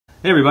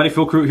Hey everybody,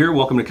 Phil Crute here.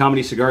 Welcome to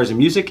Comedy, Cigars, and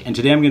Music, and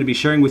today I'm going to be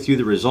sharing with you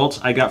the results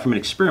I got from an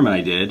experiment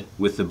I did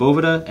with the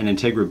Boveda and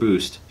Integra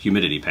Boost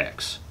humidity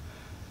packs.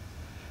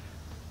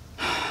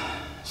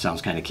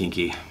 Sounds kind of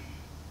kinky.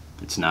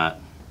 It's not.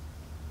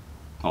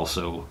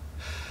 Also,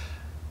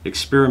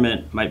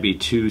 experiment might be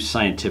too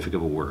scientific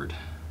of a word.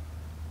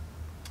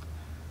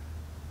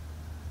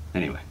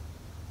 Anyway.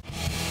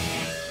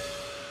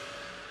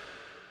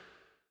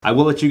 I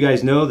will let you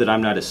guys know that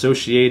I'm not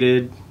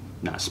associated,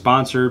 not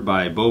sponsored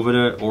by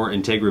Boveda or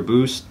Integra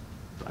Boost.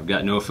 I've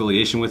got no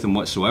affiliation with them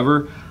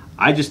whatsoever.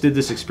 I just did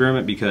this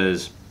experiment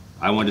because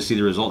I wanted to see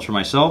the results for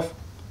myself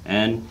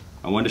and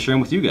I wanted to share them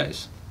with you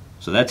guys.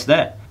 So that's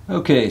that.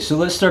 Okay, so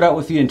let's start out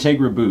with the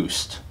Integra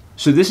Boost.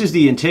 So this is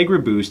the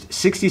Integra Boost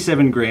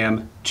 67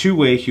 gram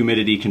two-way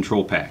humidity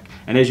control pack.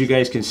 And as you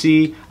guys can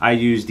see, I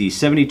used the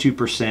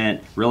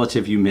 72%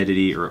 relative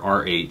humidity, or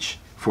RH,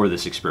 for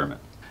this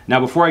experiment. Now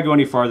before I go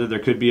any farther, there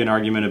could be an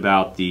argument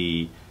about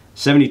the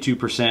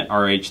 72%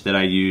 RH that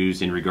I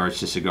used in regards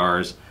to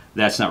cigars.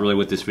 That's not really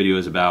what this video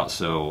is about,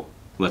 so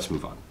let's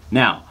move on.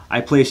 Now,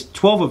 I placed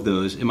 12 of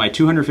those in my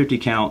 250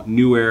 count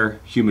New Air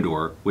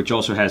humidor, which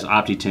also has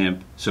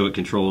OptiTemp, so it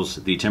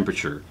controls the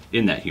temperature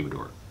in that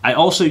humidor. I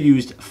also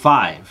used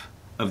 5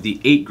 of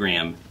the 8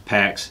 gram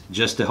packs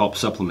just to help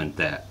supplement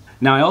that.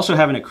 Now I also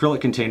have an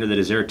acrylic container that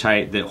is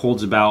airtight that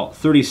holds about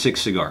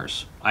 36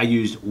 cigars. I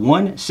used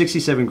one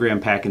 67 gram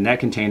pack in that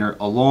container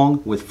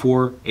along with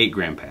 4 8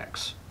 gram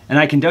packs. And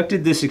I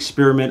conducted this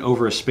experiment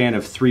over a span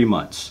of 3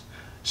 months.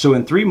 So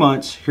in 3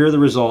 months, here are the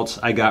results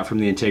I got from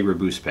the Integra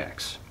Boost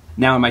packs.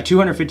 Now in my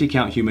 250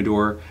 count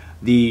humidor,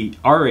 the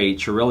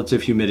RH, or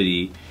relative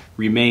humidity,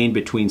 remained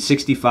between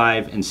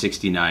 65 and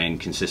 69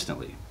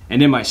 consistently.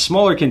 And in my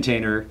smaller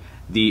container,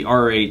 the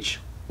RH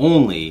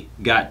only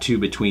got to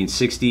between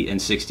 60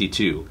 and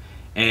 62.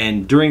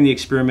 And during the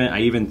experiment,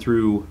 I even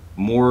threw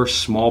more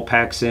small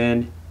packs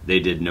in. They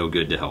did no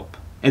good to help.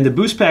 And the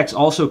Boost packs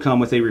also come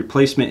with a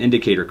replacement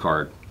indicator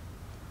card.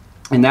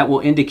 And that will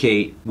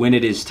indicate when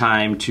it is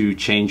time to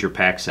change your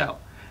packs out.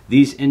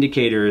 These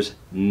indicators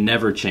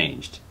never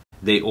changed.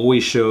 They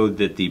always showed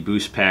that the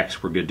Boost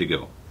packs were good to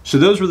go. So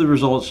those were the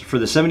results for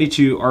the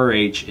 72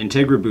 RH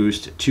Integra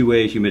Boost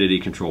two-way humidity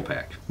control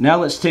pack. Now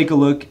let's take a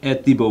look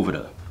at the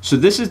Boveda. So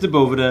this is the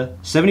Boveda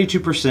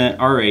 72%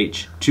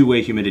 RH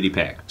two-way humidity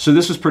pack. So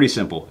this was pretty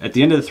simple. At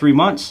the end of the 3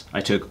 months,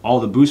 I took all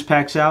the Boost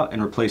packs out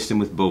and replaced them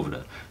with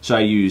Boveda. So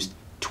I used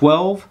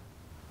 12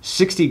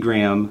 60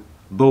 gram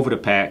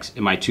Boveda packs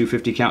in my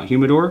 250 count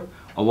humidor,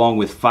 along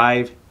with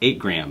 5 8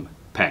 gram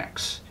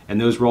packs. And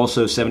those were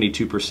also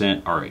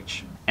 72%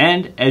 RH.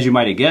 And as you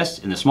might have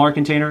guessed, in the smaller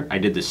container, I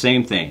did the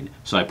same thing.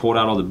 So I pulled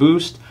out all the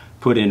Boost,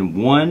 put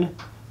in one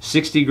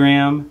 60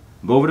 gram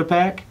Boveda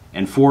pack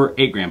and 4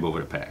 8 gram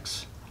Boveda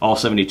packs. All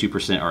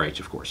 72% RH,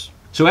 of course.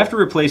 So after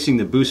replacing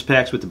the Boost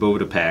packs with the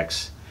Boveda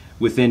packs,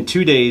 within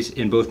 2 days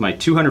in both my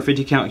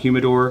 250 count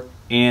humidor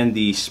and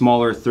the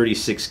smaller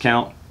 36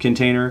 count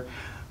container,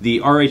 the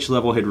RH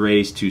level had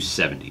raised to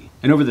 70.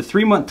 And over the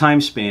 3 month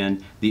time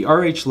span, the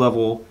RH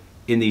level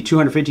in the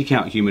 250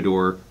 count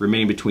humidor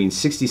remained between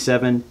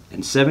 67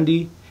 and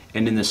 70,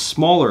 and in the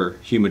smaller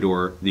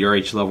humidor, the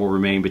RH level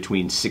remained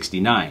between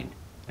 69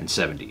 and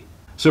 70.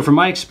 So for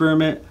my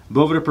experiment,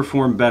 Boveda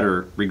performed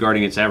better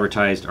regarding its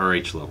advertised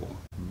RH level.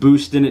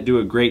 Boost didn't do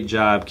a great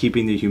job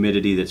keeping the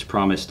humidity that's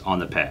promised on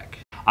the pack.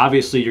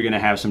 Obviously, you're going to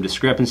have some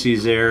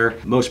discrepancies there.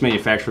 Most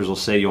manufacturers will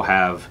say you'll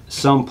have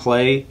some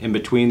play in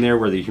between there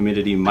where the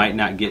humidity might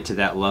not get to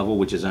that level,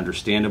 which is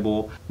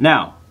understandable.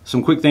 Now,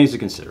 some quick things to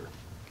consider.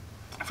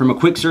 From a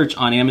quick search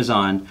on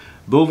Amazon,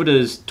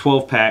 Boveda's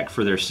 12 pack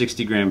for their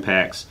 60 gram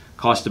packs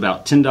cost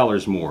about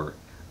 $10 more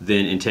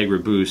than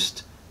Integra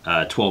Boost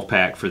 12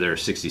 pack for their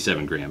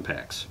 67 gram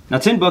packs. Now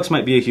 10 bucks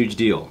might be a huge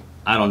deal,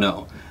 I don't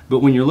know. But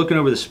when you're looking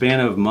over the span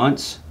of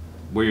months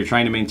where you're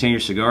trying to maintain your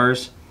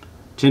cigars,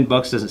 10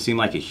 bucks doesn't seem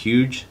like a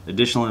huge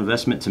additional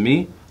investment to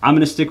me. I'm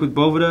gonna stick with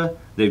Boveda.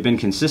 They've been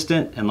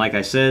consistent, and like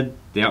I said,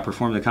 they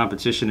outperformed the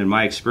competition in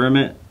my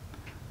experiment.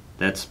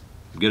 That's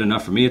good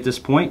enough for me at this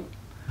point.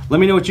 Let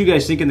me know what you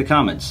guys think in the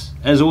comments.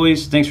 As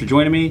always, thanks for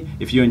joining me.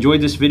 If you enjoyed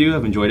this video,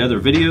 have enjoyed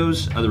other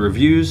videos, other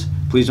reviews,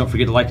 please don't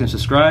forget to like and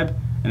subscribe.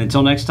 And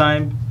until next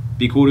time,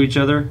 be cool to each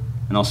other,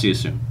 and I'll see you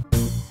soon.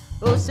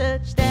 Oh,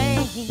 such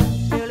things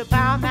really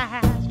bound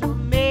my eyes to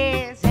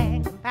amaze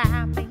and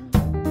confound me.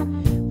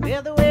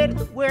 Well, the way to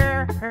the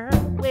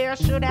world, where I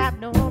should have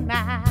known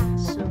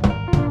myself.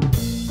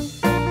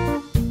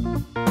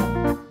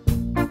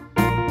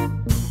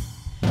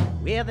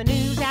 Well, the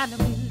news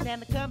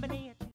and the company.